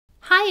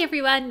Hi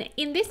everyone,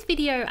 in this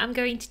video I'm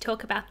going to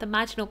talk about the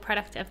marginal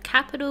product of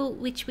capital,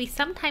 which we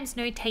sometimes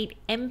notate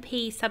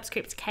MP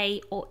subscript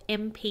K or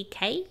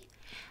MPK.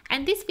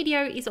 And this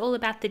video is all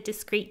about the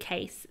discrete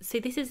case. So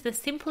this is the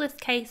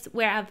simplest case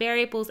where our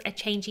variables are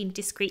changing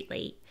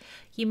discretely.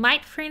 You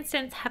might, for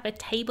instance, have a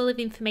table of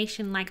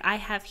information like I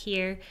have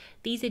here.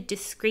 These are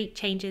discrete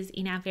changes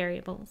in our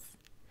variables.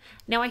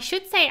 Now I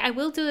should say I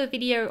will do a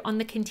video on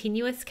the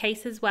continuous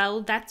case as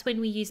well. That's when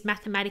we use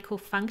mathematical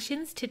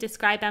functions to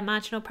describe our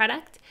marginal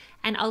product,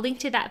 and I'll link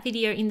to that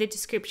video in the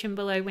description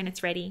below when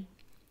it's ready.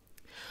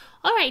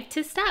 Alright,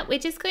 to start, we're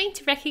just going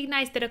to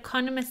recognize that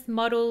economists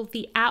model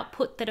the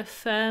output that a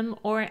firm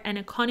or an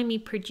economy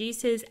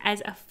produces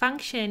as a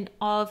function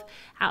of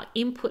our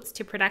inputs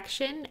to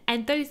production,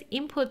 and those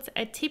inputs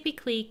are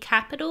typically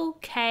capital,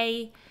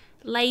 K,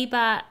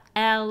 labor,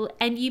 L,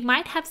 and you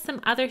might have some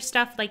other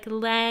stuff like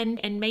land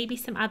and maybe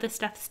some other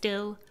stuff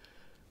still.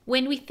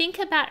 When we think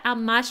about our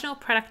marginal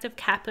product of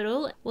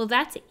capital, well,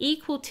 that's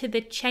equal to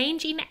the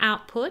change in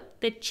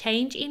output, the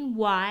change in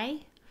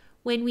Y,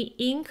 when we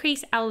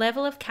increase our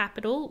level of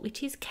capital,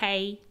 which is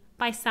K,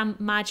 by some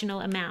marginal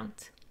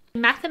amount.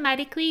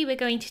 Mathematically, we're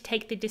going to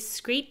take the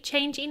discrete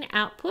change in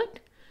output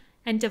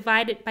and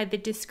divide it by the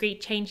discrete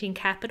change in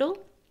capital,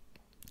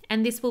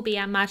 and this will be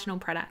our marginal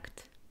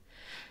product.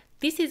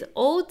 This is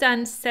all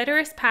done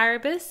ceteris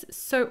paribus,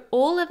 so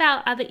all of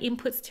our other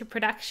inputs to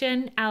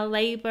production, our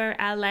labor,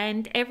 our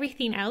land,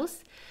 everything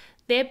else,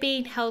 they're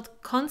being held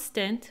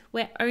constant.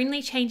 We're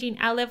only changing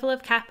our level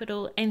of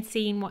capital and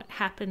seeing what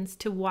happens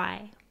to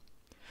Y.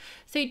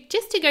 So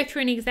just to go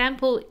through an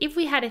example, if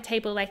we had a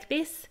table like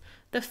this,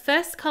 the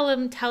first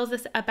column tells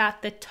us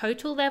about the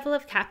total level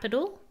of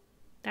capital,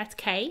 that's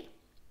K.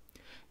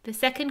 The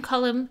second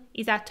column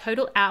is our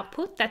total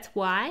output, that's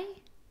Y.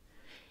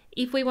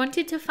 If we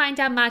wanted to find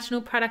our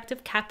marginal product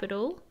of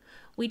capital,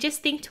 we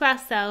just think to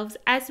ourselves,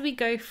 as we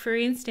go, for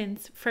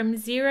instance, from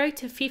 0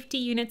 to 50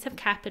 units of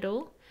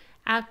capital,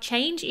 our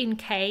change in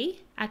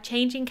K, our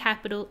change in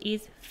capital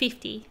is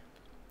 50.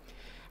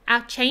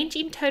 Our change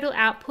in total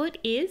output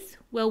is,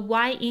 well,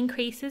 Y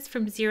increases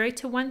from 0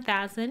 to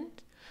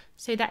 1,000,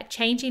 so that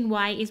change in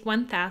Y is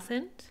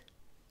 1,000.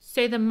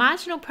 So the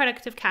marginal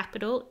product of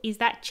capital is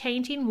that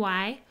change in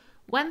Y,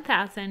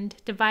 1,000,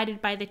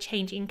 divided by the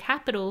change in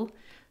capital,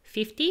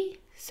 50,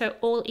 so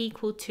all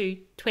equal to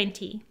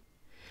 20.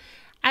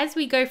 As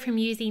we go from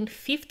using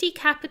 50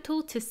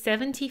 capital to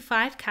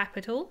 75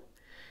 capital,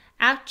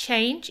 our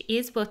change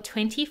is, well,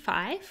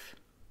 25.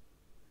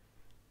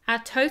 Our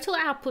total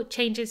output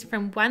changes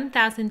from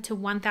 1,000 to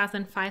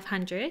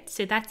 1,500,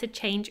 so that's a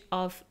change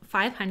of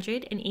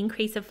 500, an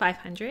increase of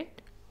 500.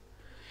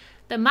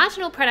 The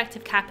marginal product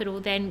of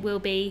capital then will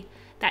be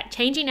that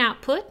change in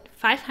output,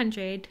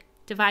 500,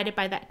 divided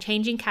by that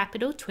change in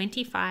capital,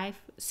 25,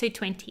 so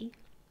 20.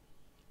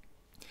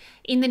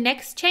 In the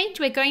next change,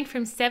 we're going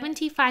from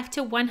 75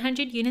 to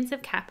 100 units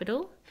of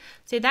capital.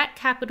 So that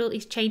capital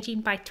is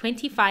changing by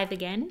 25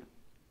 again.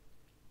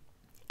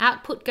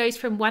 Output goes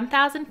from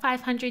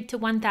 1,500 to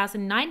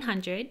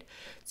 1,900.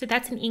 So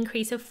that's an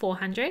increase of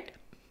 400.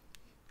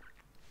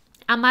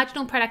 Our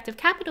marginal product of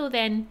capital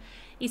then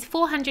is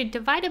 400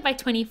 divided by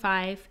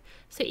 25,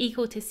 so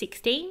equal to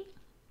 16.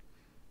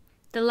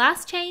 The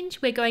last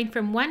change, we're going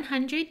from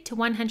 100 to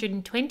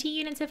 120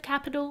 units of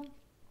capital.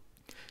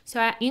 So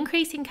our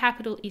increase in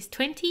capital is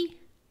 20.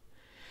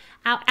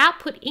 Our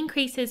output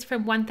increases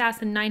from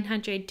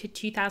 1,900 to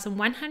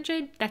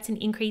 2,100. That's an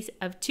increase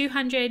of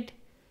 200.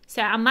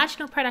 So our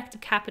marginal product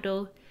of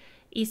capital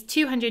is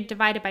 200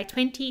 divided by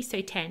 20,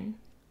 so 10.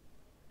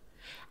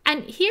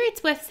 And here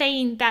it's worth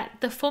saying that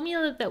the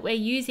formula that we're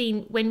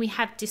using when we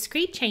have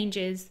discrete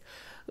changes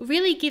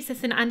really gives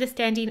us an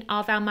understanding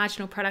of our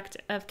marginal product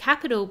of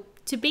capital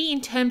to be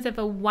in terms of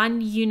a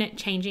 1 unit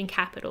change in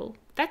capital.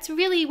 That's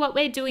really what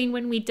we're doing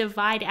when we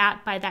divide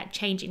out by that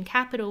change in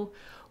capital.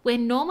 We're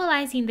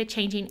normalizing the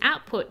change in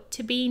output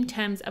to be in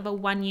terms of a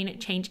 1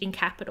 unit change in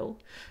capital.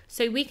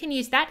 So we can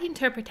use that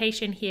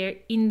interpretation here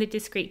in the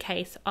discrete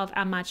case of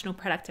our marginal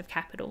product of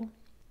capital.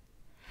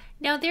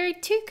 Now there are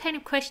two kind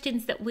of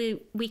questions that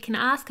we can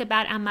ask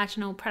about our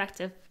marginal product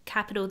of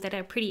capital that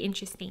are pretty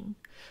interesting.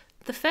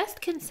 The first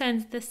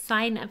concerns the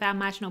sign of our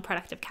marginal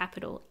product of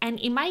capital. And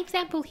in my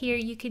example here,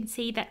 you can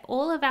see that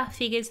all of our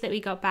figures that we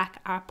got back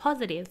are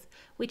positive,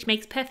 which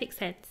makes perfect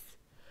sense.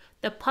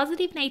 The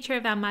positive nature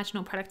of our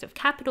marginal product of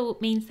capital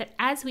means that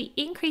as we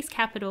increase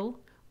capital,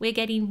 we're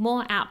getting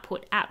more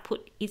output.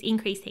 Output is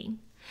increasing.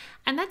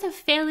 And that's a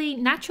fairly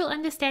natural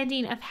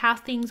understanding of how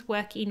things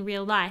work in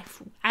real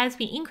life. As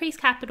we increase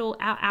capital,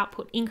 our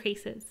output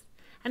increases.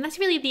 And that's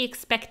really the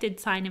expected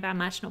sign of our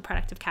marginal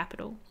product of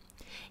capital.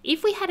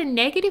 If we had a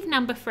negative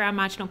number for our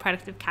marginal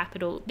product of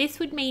capital, this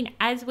would mean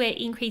as we're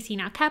increasing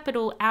our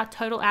capital, our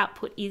total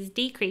output is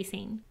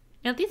decreasing.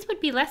 Now this would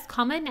be less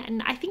common,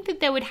 and I think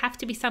that there would have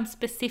to be some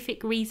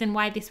specific reason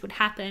why this would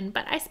happen,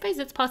 but I suppose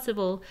it's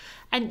possible,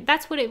 and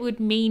that's what it would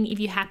mean if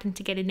you happen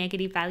to get a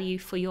negative value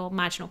for your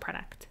marginal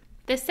product.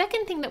 The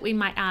second thing that we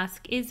might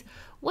ask is,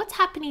 what's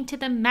happening to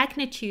the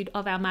magnitude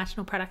of our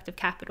marginal product of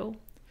capital?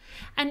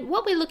 And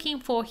what we're looking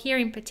for here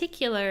in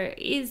particular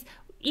is,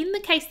 in the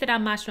case that our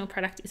marginal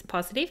product is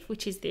positive,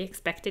 which is the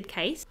expected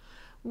case,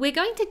 we're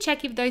going to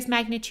check if those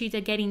magnitudes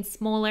are getting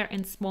smaller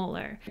and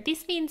smaller.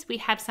 This means we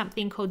have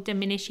something called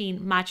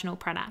diminishing marginal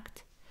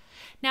product.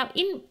 Now,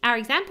 in our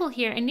example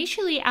here,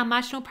 initially our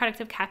marginal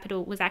product of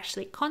capital was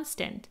actually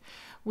constant.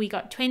 We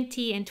got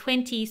 20 and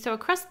 20. So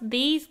across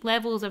these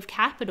levels of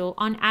capital,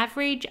 on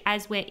average,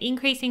 as we're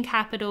increasing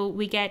capital,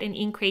 we get an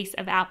increase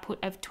of output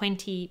of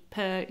 20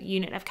 per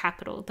unit of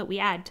capital that we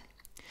add.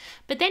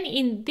 But then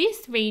in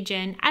this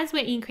region, as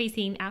we're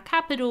increasing our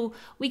capital,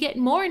 we get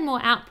more and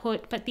more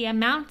output, but the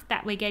amount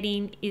that we're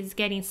getting is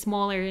getting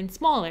smaller and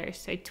smaller.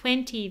 So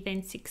 20,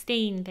 then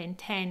 16, then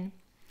 10.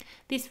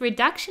 This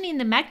reduction in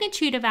the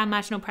magnitude of our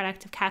marginal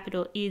product of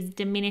capital is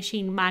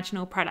diminishing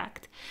marginal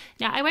product.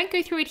 Now, I won't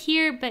go through it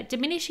here, but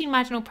diminishing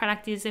marginal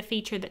product is a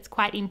feature that's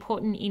quite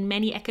important in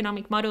many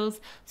economic models.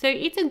 So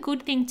it's a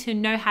good thing to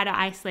know how to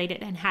isolate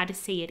it and how to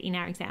see it in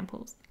our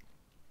examples.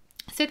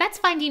 So that's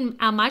finding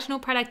our marginal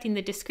product in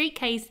the discrete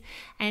case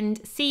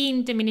and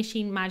seeing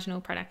diminishing marginal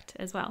product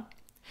as well.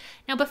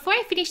 Now, before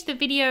I finish the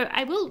video,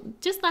 I will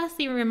just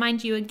lastly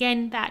remind you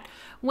again that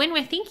when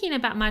we're thinking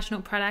about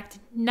marginal product,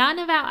 none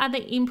of our other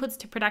inputs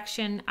to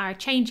production are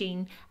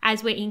changing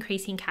as we're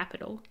increasing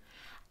capital.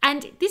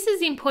 And this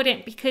is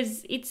important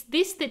because it's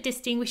this that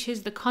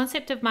distinguishes the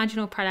concept of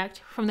marginal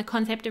product from the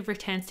concept of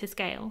returns to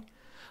scale.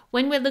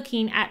 When we're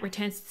looking at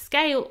returns to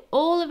scale,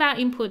 all of our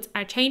inputs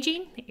are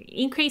changing,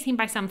 increasing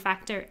by some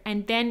factor,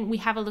 and then we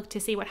have a look to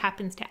see what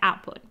happens to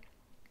output.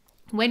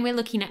 When we're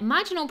looking at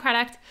marginal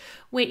product,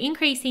 we're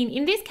increasing,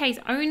 in this case,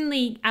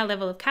 only our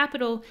level of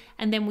capital,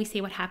 and then we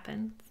see what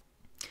happens.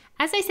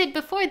 As I said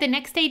before, the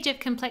next stage of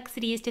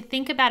complexity is to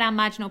think about our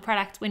marginal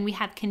product when we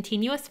have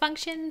continuous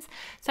functions.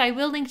 So I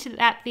will link to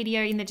that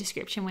video in the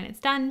description when it's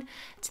done.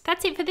 So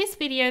that's it for this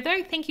video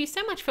though. Thank you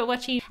so much for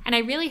watching, and I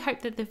really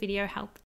hope that the video helped.